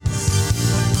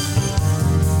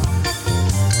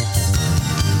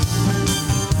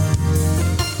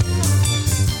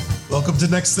to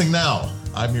Next Thing Now.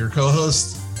 I'm your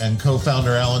co-host and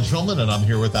co-founder, Alan Schulman, and I'm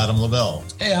here with Adam Lavelle.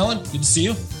 Hey, Alan. Good to see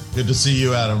you. Good to see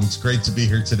you, Adam. It's great to be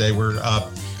here today. We're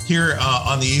here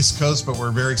on the East Coast, but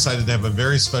we're very excited to have a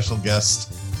very special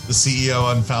guest, the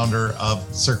CEO and founder of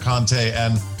Sercante,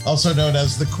 and also known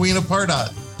as the Queen of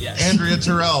Pardot, yes. Andrea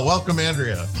Tarrell. Welcome,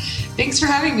 Andrea. Thanks for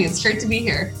having me. It's great to be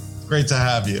here. Great to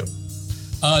have you.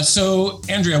 So,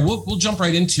 Andrea, we'll jump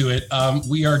right into it.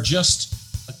 We are just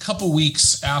a couple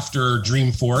weeks after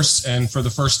Dreamforce, and for the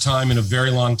first time in a very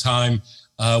long time,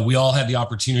 we all had the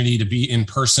opportunity to be in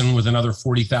person with another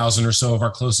 40,000 or so of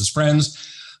our closest friends.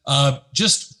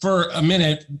 Just for a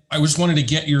minute, I just wanted to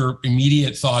get your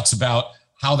immediate thoughts about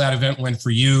how that event went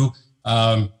for you,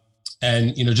 and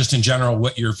just in general,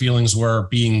 what your feelings were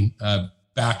being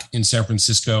back in San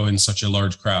Francisco in such a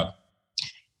large crowd.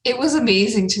 It was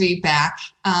amazing to be back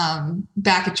at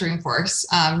Dreamforce.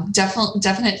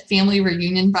 Definite family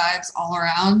reunion vibes all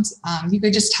around. You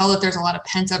could just tell that there's a lot of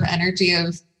pent up energy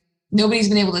of nobody's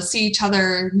been able to see each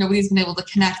other. Nobody's been able to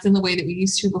connect in the way that we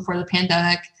used to before the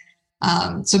pandemic.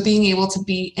 So being able to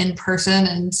be in person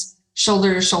and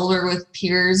shoulder to shoulder with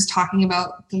peers talking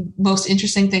about the most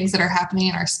interesting things that are happening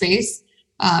in our space,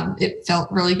 it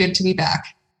felt really good to be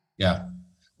back. Yeah.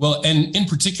 Well, and in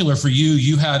particular for you,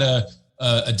 you had a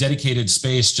dedicated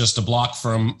space just a block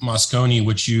from Moscone,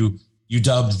 which you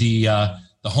dubbed the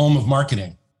home of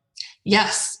marketing.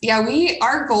 Yes. Yeah.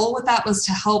 Our goal with that was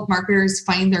to help marketers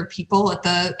find their people at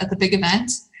the big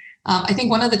event. I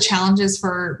think one of the challenges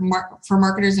for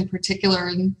marketers in particular,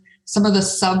 and some of the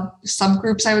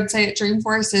subgroups I would say at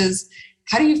Dreamforce, is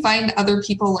how do you find other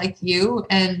people like you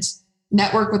and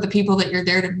network with the people that you're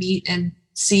there to meet and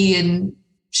see and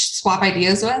swap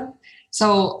ideas with?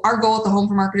 So our goal at the Home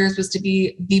for Marketers was to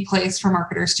be the place for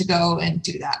marketers to go and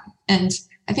do that. And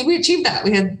I think we achieved that.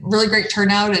 We had really great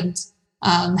turnout and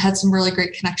had some really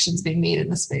great connections being made in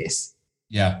the space.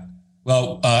 Yeah.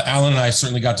 Well, Alan and I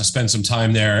certainly got to spend some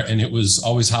time there, and it was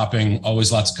always hopping, always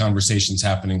lots of conversations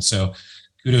happening. So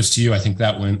kudos to you. I think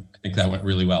that went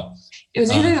really well. It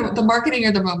was either the marketing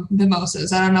or the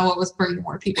mimosas. I don't know what was bringing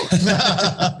more people.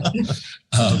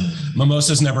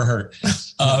 Mimosas never hurt.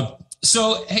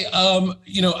 So, hey,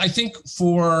 I think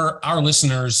for our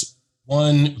listeners,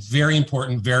 one very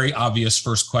important, very obvious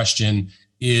first question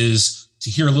is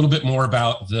to hear a little bit more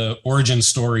about the origin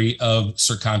story of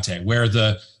Sercante, where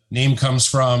the name comes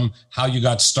from, how you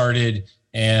got started,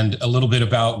 and a little bit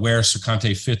about where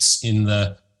Sercante fits in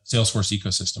the Salesforce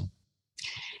ecosystem.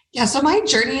 Yeah, so my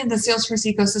journey in the Salesforce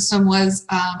ecosystem was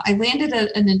I landed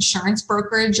at an insurance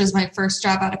brokerage as my first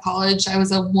job out of college. I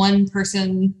was a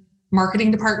one-person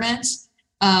marketing department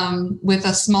with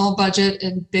a small budget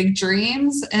and big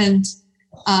dreams, and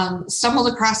stumbled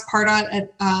across Pardot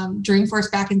at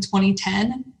Dreamforce back in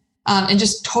 2010, and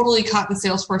just totally caught the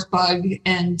Salesforce bug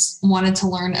and wanted to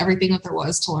learn everything that there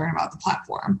was to learn about the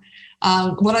platform.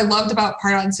 What I loved about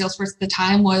Pardot and Salesforce at the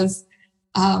time was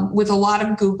with a lot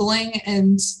of Googling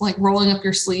and like rolling up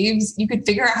your sleeves, you could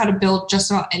figure out how to build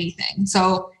just about anything.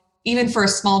 So even for a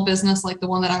small business like the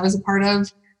one that I was a part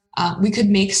of, we could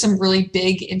make some really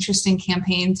big, interesting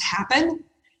campaigns happen.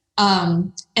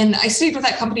 And I stayed with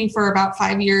that company for about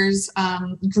 5 years,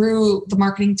 grew the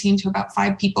marketing team to about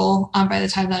 5 people by the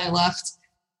time that I left.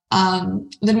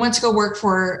 Then went to go work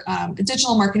for a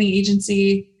digital marketing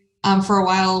agency for a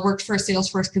while, worked for a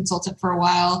Salesforce consultant for a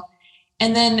while,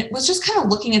 and then was just kind of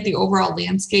looking at the overall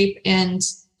landscape and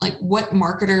like what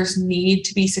marketers need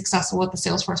to be successful with the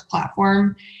Salesforce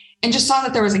platform, and just saw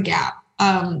that there was a gap.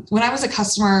 When I was a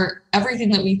customer, everything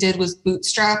that we did was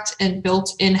bootstrapped and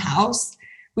built in-house.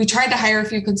 We tried to hire a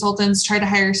few consultants, tried to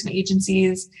hire some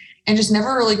agencies, and just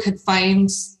never really could find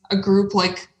a group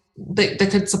like that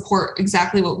could support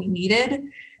exactly what we needed.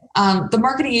 The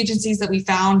marketing agencies that we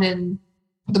found and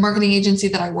the marketing agency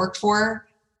that I worked for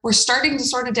were starting to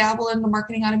sort of dabble in the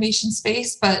marketing automation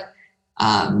space, but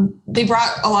they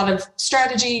brought a lot of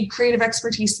strategy, creative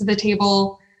expertise to the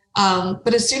table.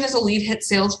 But as soon as a lead hit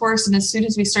Salesforce, and as soon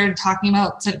as we started talking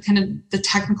about kind of the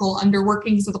technical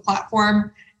underworkings of the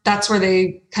platform, that's where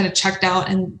they kind of checked out,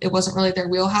 and it wasn't really their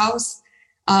wheelhouse.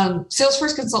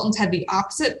 Salesforce consultants had the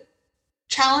opposite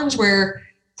challenge, where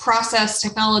process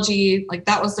technology, like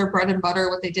that was their bread and butter,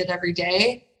 what they did every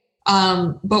day.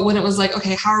 But when it was like,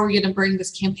 okay, how are we going to bring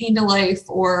this campaign to life?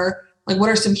 Or like, what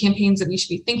are some campaigns that we should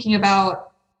be thinking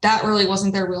about? That really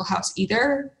wasn't their wheelhouse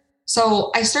either.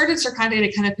 So I started Sercante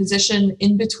to kind of position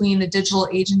in between a digital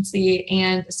agency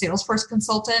and a Salesforce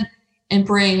consultant and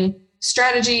bring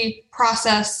strategy,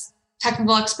 process,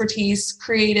 technical expertise,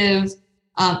 creative,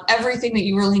 everything that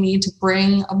you really need to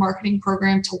bring a marketing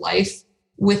program to life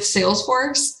with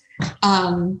Salesforce.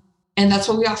 And that's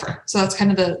what we offer. So that's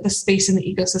kind of the space in the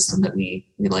ecosystem that we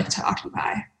like to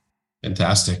occupy.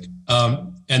 Fantastic.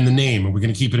 And the name, are we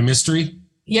going to keep it a mystery?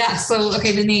 Yeah. So,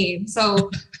 okay, the name.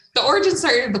 So the origin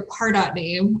story of the Pardot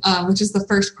name, which is the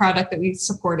first product that we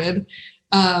supported,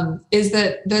 is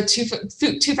that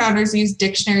the two founders used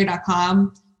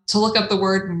dictionary.com to look up the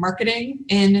word marketing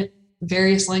in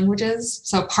various languages.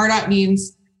 So Pardot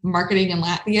means marketing in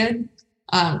Latvian.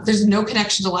 There's no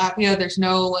connection to Latvia. There's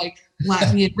no like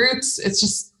Latvian roots. It's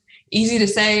just easy to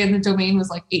say. And the domain was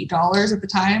like $8 at the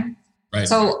time. Right.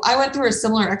 So I went through a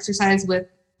similar exercise with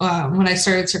when I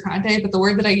started Sercante, but the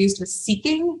word that I used was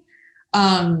seeking.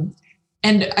 And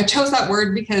I chose that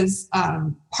word because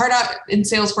Pardot and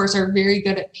Salesforce are very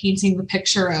good at painting the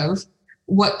picture of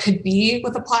what could be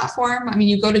with a platform. I mean,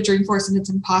 you go to Dreamforce and it's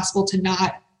impossible to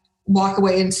not walk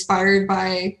away inspired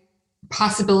by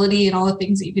possibility and all the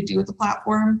things that you could do with the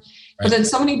platform. Right. But then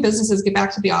so many businesses get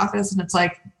back to the office and it's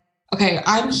like, okay,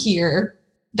 I'm here.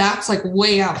 That's like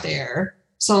way out there.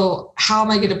 So how am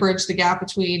I going to bridge the gap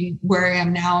between where I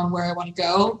am now and where I want to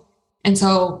go? And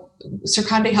so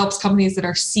Sercante helps companies that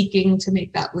are seeking to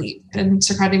make that leap. And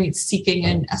Sercante means seeking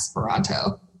in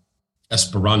Esperanto.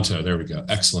 Esperanto, there we go.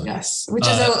 Excellent. Yes, which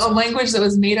is a language that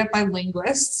was made up by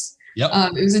linguists. Yep.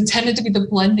 It was intended to be the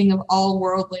blending of all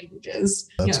world languages.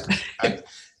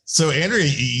 So Andrea,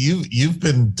 you've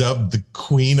been dubbed the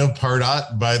queen of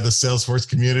Pardot by the Salesforce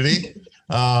community.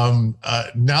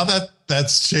 Now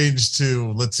that's changed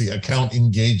to, let's see, account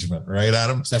engagement, right,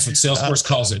 Adam? That's what Salesforce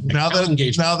calls it. Now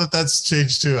that that's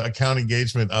changed to account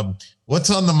engagement, what's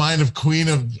on the mind of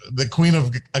the queen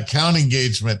of account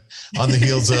engagement on the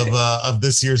heels of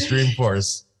this year's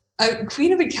Dreamforce?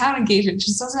 Queen of account engagement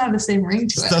just doesn't have the same ring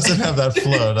to it. Doesn't have that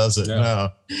flow, does it? No.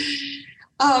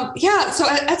 Yeah. So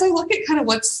as I look at kind of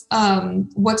what's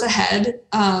ahead,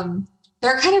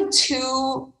 there are kind of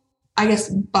two, I guess,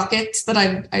 buckets that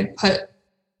I'd put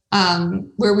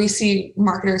where we see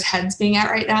marketers' heads being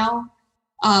at right now.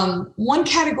 One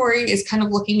category is kind of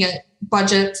looking at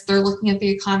budgets. They're looking at the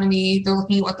economy. They're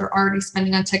looking at what they're already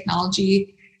spending on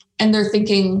technology. And they're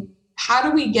thinking, how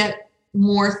do we get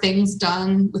more things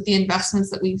done with the investments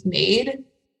that we've made,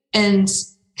 and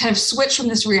kind of switch from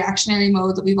this reactionary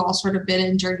mode that we've all sort of been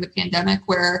in during the pandemic,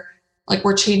 where like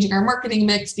we're changing our marketing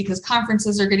mix because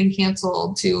conferences are getting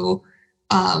canceled, to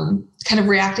kind of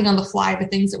reacting on the fly to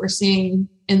things that we're seeing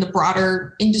in the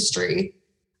broader industry.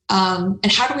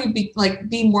 And how do we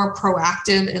be more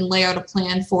proactive and lay out a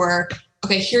plan for,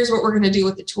 okay, here's what we're going to do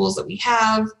with the tools that we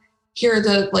have. Here are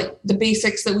the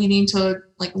basics that we need to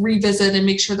like revisit and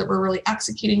make sure that we're really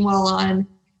executing well on.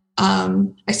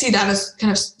 I see that as kind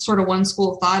of sort of one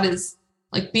school of thought, is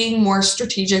like being more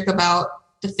strategic about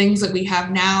the things that we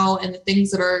have now and the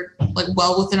things that are like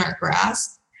well within our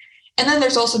grasp. And then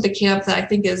there's also the camp that I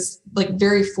think is like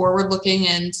very forward looking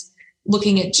and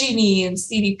looking at Genie and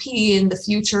CDP and the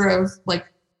future of like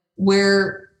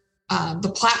where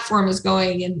the platform is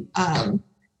going, and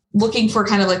looking for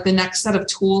kind of like the next set of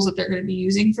tools that they're going to be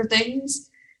using for things.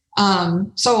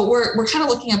 So we're kind of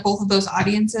looking at both of those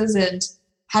audiences and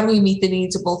how do we meet the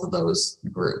needs of both of those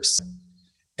groups.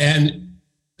 And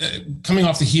coming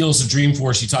off the heels of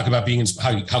Dreamforce, you talk about being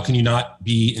how can you not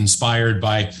be inspired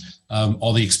by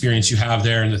all the experience you have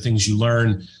there and the things you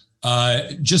learn.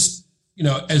 Just,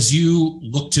 as you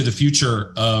look to the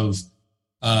future of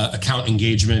account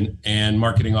engagement and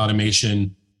marketing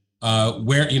automation,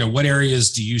 what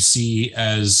areas do you see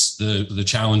as the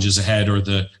challenges ahead, or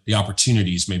the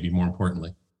opportunities, maybe more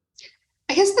importantly?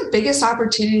 I guess the biggest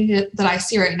opportunity that I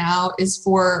see right now is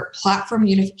for platform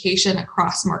unification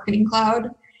across Marketing Cloud.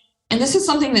 And this is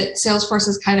something that Salesforce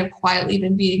has kind of quietly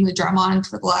been beating the drum on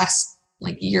for the last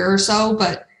year or so,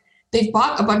 but they've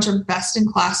bought a bunch of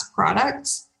best-in-class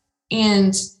products.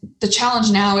 And the challenge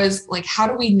now is how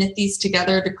do we knit these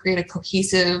together to create a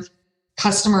cohesive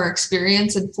customer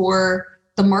experience? And for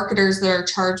the marketers that are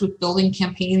charged with building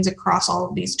campaigns across all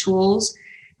of these tools,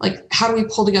 how do we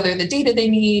pull together the data they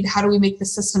need? How do we make the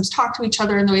systems talk to each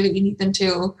other in the way that we need them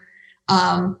to?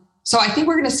 So I think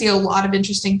we're going to see a lot of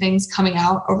interesting things coming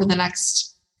out over the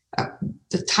next,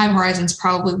 the time horizon is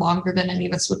probably longer than any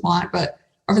of us would want, but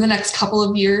over the next couple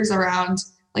of years around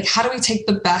how do we take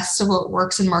the best of what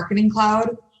works in Marketing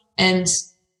Cloud and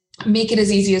make it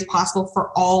as easy as possible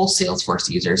for all Salesforce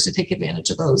users to take advantage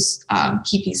of those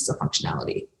key pieces of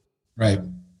functionality. Right.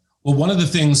 Well, one of the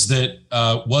things that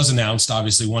was announced,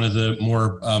 obviously one of the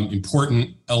more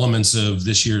important elements of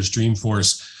this year's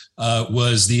Dreamforce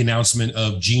was the announcement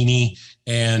of Genie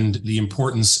and the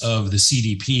importance of the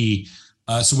CDP.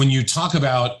 So when you talk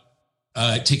about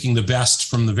taking the best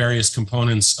from the various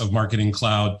components of Marketing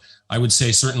Cloud, I would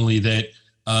say certainly that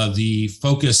the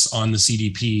focus on the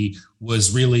CDP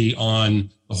was really on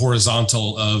the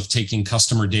horizontal of taking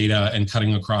customer data and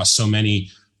cutting across so many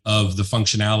of the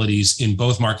functionalities in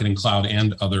both Marketing Cloud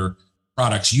and other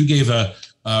products. You gave a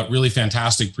really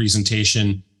fantastic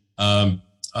presentation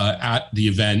at the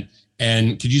event.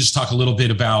 And could you just talk a little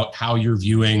bit about how you're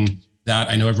viewing that?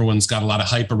 I know everyone's got a lot of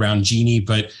hype around Genie,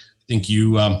 but I think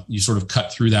you sort of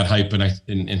cut through that hype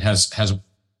and has a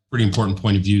pretty important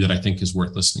point of view that I think is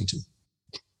worth listening to.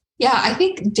 Yeah, I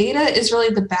think data is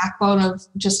really the backbone of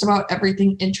just about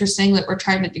everything interesting that we're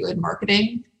trying to do in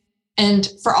marketing. And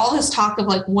for all this talk of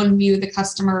like one view of the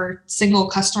customer, single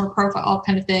customer profile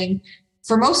kind of thing,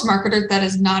 for most marketers, that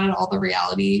is not at all the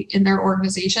reality in their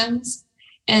organizations.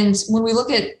 And when we look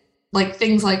at like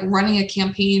things like running a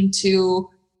campaign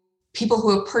to people who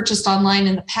have purchased online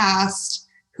in the past,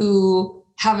 who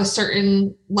have a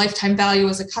certain lifetime value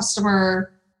as a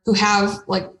customer, who have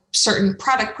like certain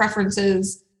product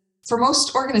preferences, for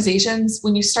most organizations,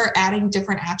 when you start adding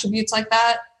different attributes like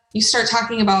that, you start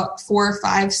talking about 4,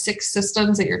 5, 6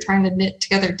 systems that you're trying to knit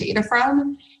together data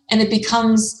from. And it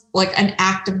becomes like an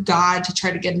act of God to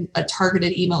try to get a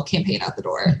targeted email campaign out the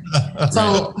door.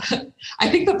 So I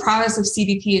think the promise of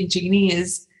CDP and Genie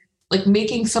is like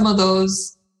making some of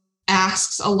those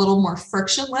asks a little more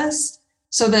frictionless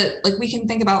so that like we can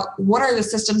think about what are the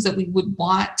systems that we would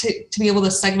want to be able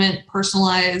to segment,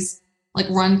 personalize, like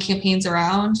run campaigns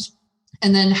around.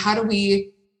 And then how do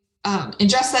we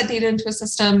ingest that data into a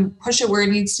system, push it where it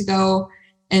needs to go,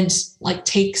 and like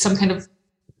take some kind of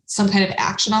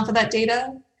action off of that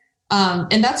data.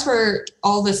 And that's where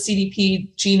all the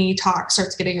CDP Genie talk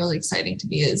starts getting really exciting to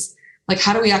me, is like,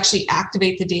 how do we actually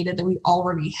activate the data that we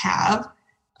already have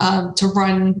to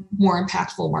run more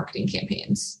impactful marketing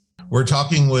campaigns? We're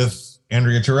talking with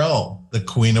Andrea Tarrell, the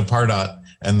Queen of Pardot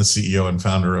and the CEO and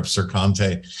founder of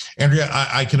Sercante. Andrea,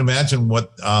 I can imagine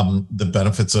what the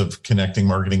benefits of connecting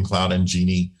Marketing Cloud and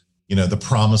Genie, the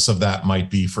promise of that might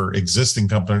be for existing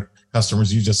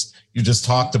customers. You just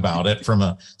talked about it from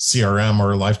a CRM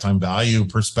or lifetime value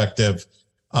perspective.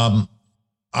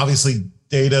 Obviously,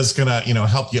 data is going to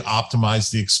help you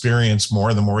optimize the experience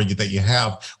more the more that you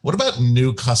have. What about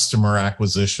new customer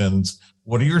acquisitions?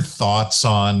 What are your thoughts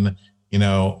on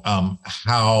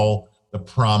how the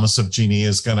promise of Genie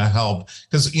is going to help?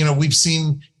 Because we've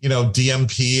seen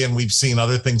DMP and we've seen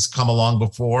other things come along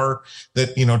before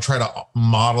that try to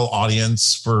model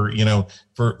audience for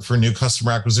new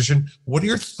customer acquisition. What are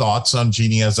your thoughts on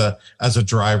Genie as a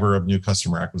driver of new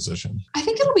customer acquisition? I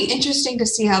think it'll be interesting to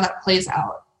see how that plays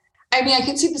out. I mean, I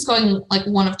could see this going like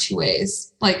one of two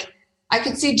ways. Like I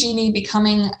could see Genie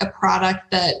becoming a product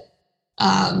that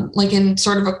like in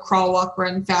sort of a crawl, walk,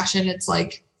 run fashion, it's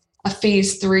like a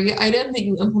phase 3 item that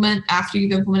you implement after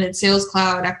you've implemented Sales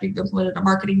Cloud, after you've implemented a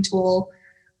marketing tool.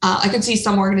 I could see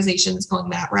some organizations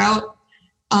going that route.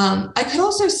 I could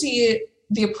also see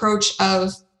the approach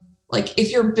of like,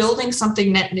 if you're building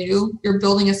something net new, you're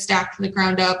building a stack from the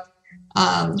ground up,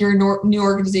 you're a new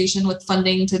organization with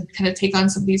funding to kind of take on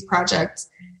some of these projects,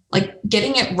 like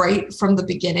getting it right from the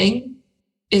beginning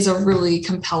is a really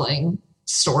compelling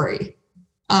story.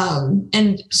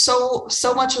 And so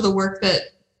much of the work that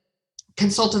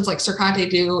consultants like Sercante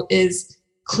do is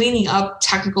cleaning up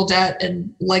technical debt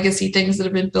and legacy things that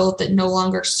have been built that no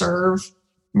longer serve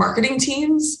marketing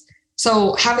teams.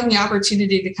 So having the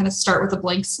opportunity to kind of start with a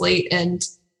blank slate and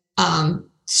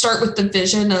start with the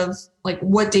vision of like,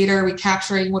 what data are we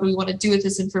capturing? What do we want to do with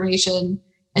this information?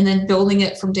 And then building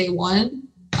it from day one,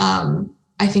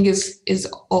 I think is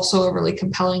also a really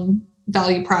compelling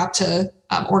value prop to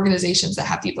organizations that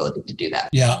have the ability to do that.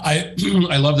 Yeah,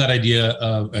 I love that idea.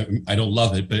 I don't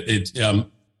love it, but it's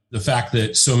the fact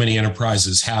that so many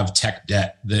enterprises have tech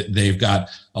debt, that they've got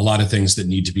a lot of things that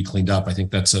need to be cleaned up. I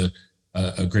think that's a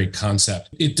great concept.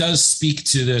 It does speak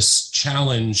to this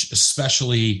challenge,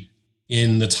 especially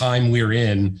in the time we're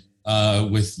in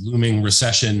with looming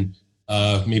recession,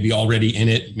 maybe already in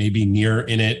it, maybe near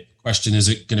in it. Question, is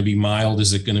it going to be mild?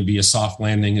 Is it going to be a soft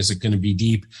landing? Is it going to be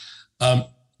deep?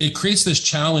 It creates this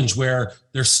challenge where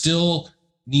there still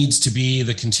needs to be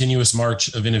the continuous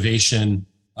march of innovation,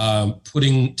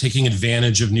 taking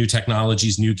advantage of new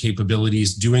technologies, new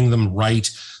capabilities, doing them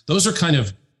right. Those are kind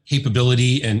of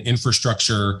capability and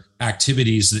infrastructure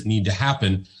activities that need to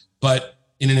happen. But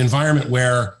in an environment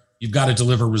where you've got to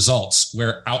deliver results,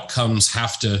 where outcomes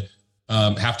have to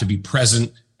be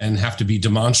present and have to be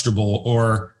demonstrable,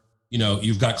 or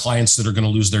you've got clients that are going to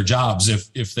lose their jobs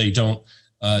if they don't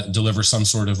deliver some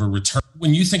sort of a return.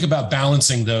 When you think about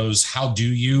balancing those, how do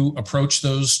you approach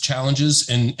those challenges?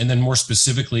 And then more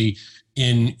specifically,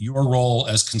 in your role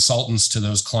as consultants to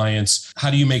those clients,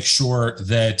 how do you make sure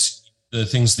that the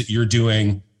things that you're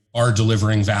doing are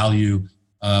delivering value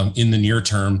in the near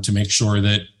term to make sure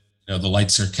that the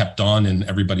lights are kept on and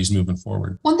everybody's moving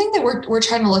forward? One thing that we're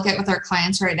trying to look at with our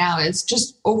clients right now is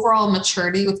just overall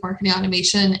maturity with marketing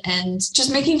automation and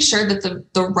just making sure that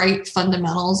the right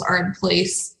fundamentals are in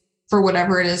place for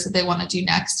whatever it is that they want to do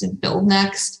next and build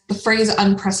next. The phrase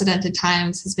unprecedented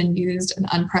times has been used an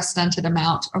unprecedented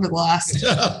amount over the last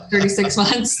 36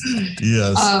 months.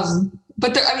 Yes.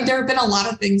 But there have been a lot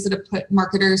of things that have put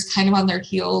marketers kind of on their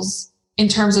heels in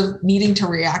terms of needing to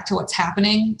react to what's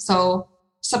happening. So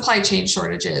supply chain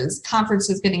shortages,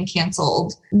 conferences getting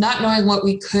canceled, not knowing what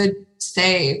we could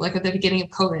say, like at the beginning of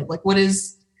COVID, like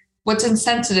what's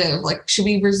insensitive, like should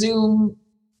we resume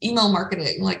email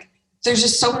marketing? Like there's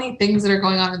just so many things that are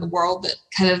going on in the world that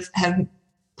kind of have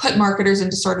put marketers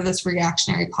into sort of this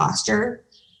reactionary posture.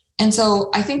 And so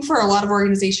I think for a lot of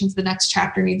organizations, the next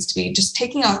chapter needs to be just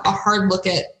taking a hard look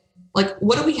at like,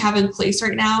 what do we have in place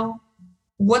right now?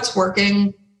 What's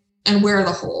working and where are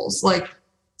the holes? Like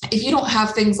if you don't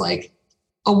have things like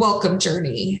a welcome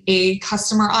journey, a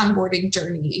customer onboarding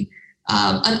journey,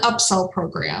 an upsell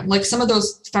program, like some of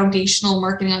those foundational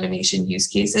marketing automation use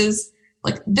cases,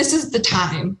 like this is the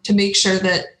time to make sure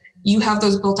that you have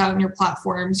those built out in your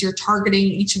platforms. You're targeting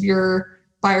each of your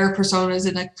buyer personas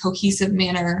in a cohesive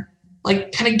manner,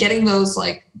 like kind of getting those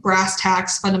like brass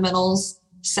tacks fundamentals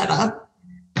set up.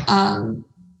 And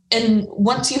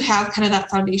once you have kind of that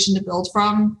foundation to build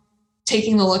from,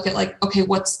 taking a look at like, okay,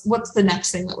 what's the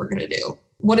next thing that we're going to do?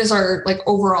 What is our like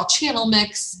overall channel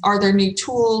mix? Are there new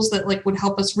tools that like would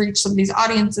help us reach some of these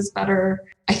audiences better?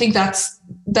 I think that's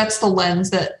the lens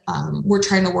that we're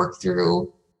trying to work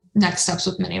through next steps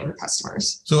with many of our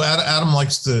customers. So Adam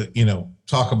likes to,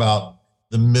 talk about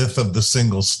the myth of the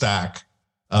single stack,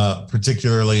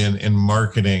 particularly in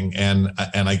marketing. And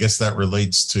I guess that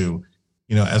relates to,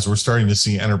 as we're starting to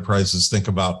see enterprises think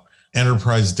about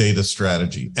enterprise data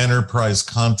strategy, enterprise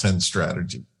content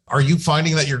strategy. Are you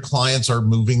finding that your clients are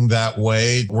moving that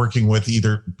way, working with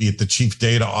either be it the chief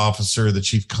data officer, the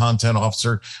chief content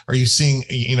officer? Are you seeing,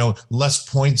 less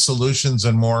point solutions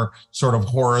and more sort of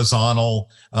horizontal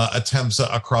attempts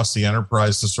across the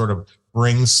enterprise to sort of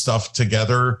bring stuff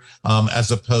together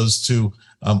as opposed to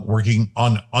working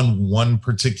on one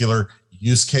particular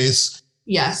use case?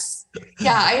 Yes.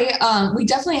 Yeah, we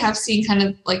definitely have seen kind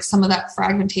of like some of that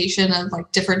fragmentation of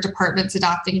like different departments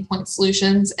adopting point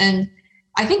solutions. And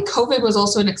I think COVID was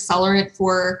also an accelerant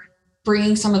for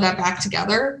bringing some of that back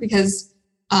together because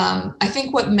I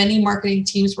think what many marketing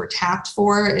teams were tapped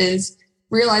for is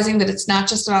realizing that it's not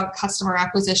just about customer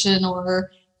acquisition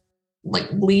or like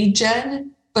lead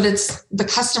gen, but it's the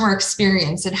customer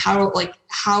experience and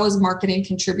how is marketing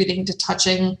contributing to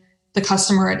touching the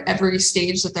customer at every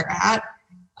stage that they're at.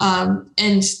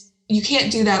 And you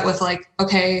can't do that with like,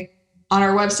 okay, on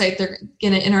our website, they're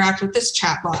going to interact with this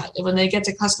chatbot. And when they get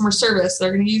to customer service,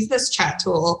 they're going to use this chat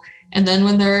tool. And then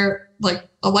when they're like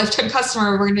a lifetime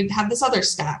customer, we're going to have this other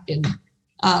stack. And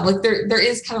like there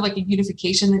is kind of like a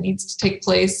unification that needs to take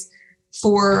place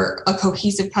for a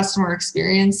cohesive customer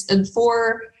experience and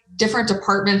for different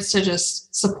departments to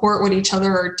just support what each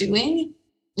other are doing,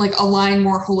 like align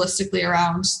more holistically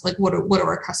around like what do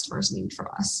our customers need from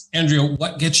us. Andrea,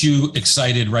 what gets you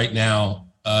excited right now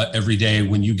every day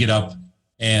when you get up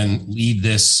and lead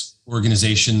this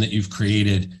organization that you've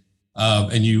created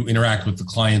and you interact with the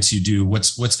clients you do?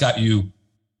 What's got you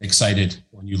excited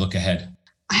when you look ahead?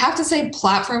 I have to say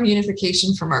platform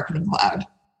unification for Marketing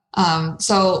Cloud.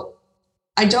 So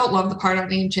I don't love the part on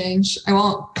name change. I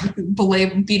won't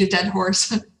beat a dead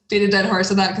horse on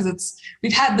that because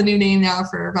we've had the new name now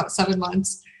for about 7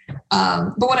 months.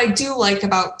 But what I do like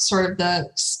about sort of the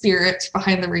spirit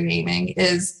behind the renaming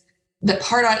is that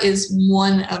Pardot is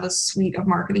one of a suite of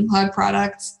Marketing Cloud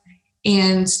products,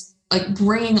 and like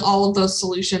bringing all of those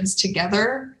solutions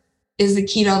together is the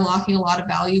key to unlocking a lot of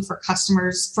value for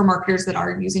customers, for marketers that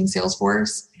are using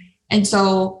Salesforce. And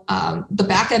so the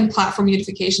backend platform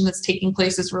unification that's taking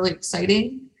place is really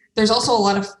exciting. There's also a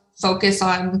lot of focus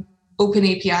on open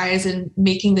APIs and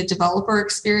making the developer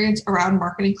experience around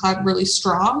Marketing Cloud really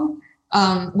strong,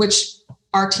 which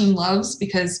our team loves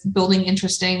because building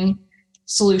interesting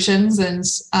solutions and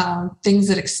things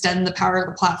that extend the power of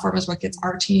the platform is what gets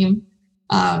our team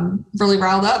really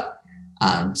riled up.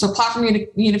 So platform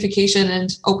unification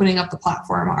and opening up the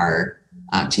platform are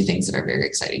two things that are very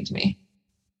exciting to me.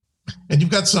 And you've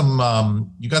got some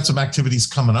activities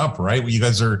coming up, right? You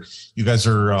guys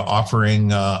are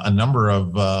offering a number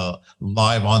of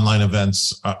live online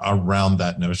events around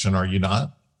that notion, are you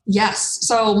not? Yes.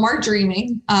 So Mar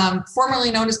Dreaming,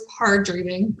 formerly known as Par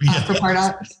Dreaming for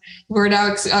Pardot, we're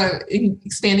now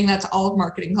expanding that to all of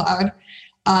Marketing Cloud,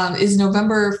 is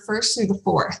November 1st through the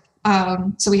 4th.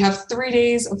 So we have 3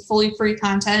 days of fully free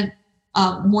content,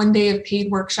 1 day of paid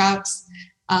workshops.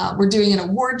 We're doing an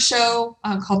award show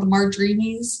called the Mar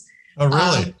Dreamies. Oh,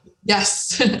 really?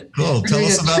 Yes. Cool. Tell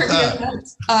us about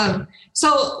that.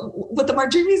 So what the Mar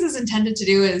Dreamies is intended to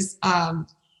do is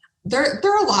there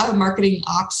are a lot of marketing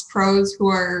ops pros who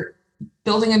are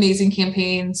building amazing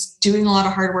campaigns, doing a lot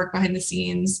of hard work behind the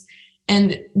scenes,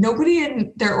 and nobody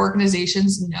in their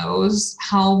organizations knows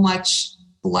how much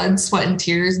blood, sweat, and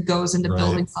tears goes into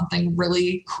building something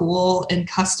really cool and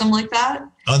custom like that.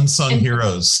 Unsung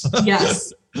heroes.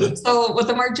 Yes. So what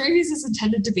the Mar Dreamies is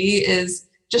intended to be is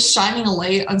just shining a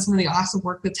light on some of the awesome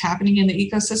work that's happening in the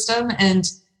ecosystem and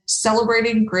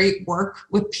celebrating great work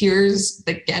with peers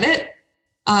that get it.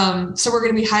 So we're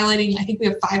going to be highlighting, I think we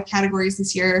have 5 categories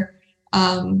this year.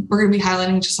 We're going to be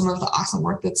highlighting just some of the awesome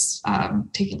work that's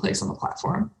taking place on the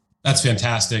platform. That's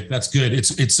fantastic. That's good.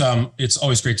 It's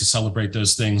always great to celebrate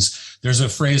those things. There's a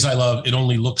phrase I love, it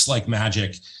only looks like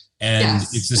magic. And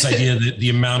it's this idea that the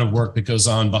amount of work that goes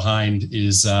on behind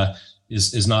is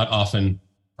not often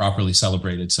properly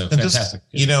celebrated. So fantastic.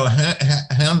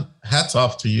 Just, hats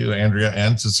off to you, Andrea,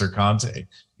 and to Sercante.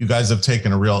 You guys have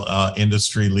taken a real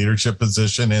industry leadership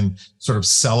position in sort of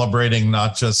celebrating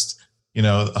not just,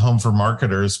 Home for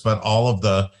Marketers, but all of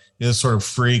the sort of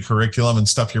free curriculum and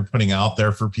stuff you're putting out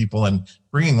there for people and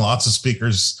bringing lots of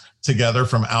speakers together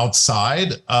from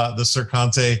outside the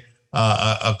Sercante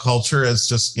culture. As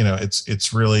just,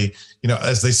 it's really,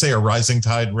 as they say, a rising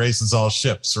tide raises all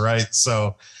ships, right?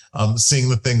 So seeing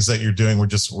the things that you're doing,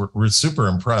 we're super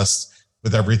impressed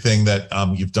with everything that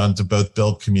you've done to both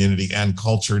build community and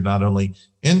culture, not only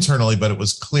internally, but it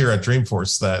was clear at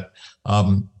Dreamforce that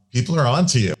people are on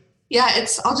to you. Yeah,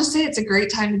 I'll just say it's a great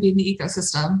time to be in the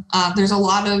ecosystem. There's a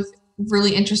lot of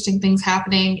really interesting things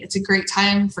happening. It's a great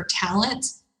time for talent.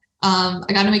 I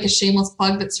got to make a shameless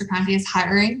plug that Sercante is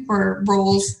hiring for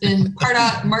roles in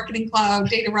Pardot, Marketing Cloud,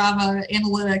 Datorama,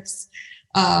 Analytics.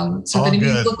 So if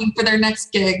anybody's looking for their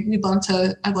next gig,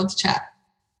 I'd love to chat.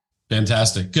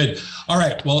 Fantastic. Good. All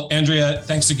right. Well, Andrea,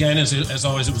 thanks again. As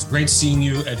always, it was great seeing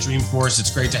you at Dreamforce.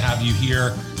 It's great to have you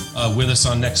here with us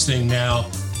on Next Thing Now.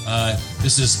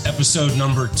 This is episode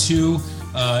number 2.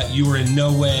 You were in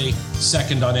no way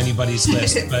second on anybody's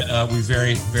list, but we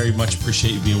very, very much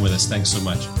appreciate you being with us. Thanks so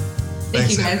much.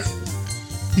 Thank you, guys.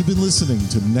 You've been listening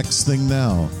to Next Thing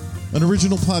Now, an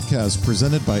original podcast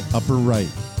presented by Upper Right,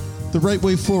 the right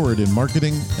way forward in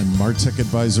marketing and MarTech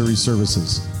advisory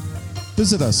services.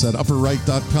 Visit us at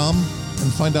upperright.com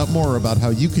and find out more about how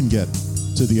you can get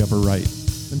to the upper right.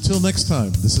 Until next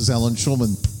time, this is Alan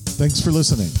Schulman. Thanks for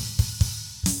listening.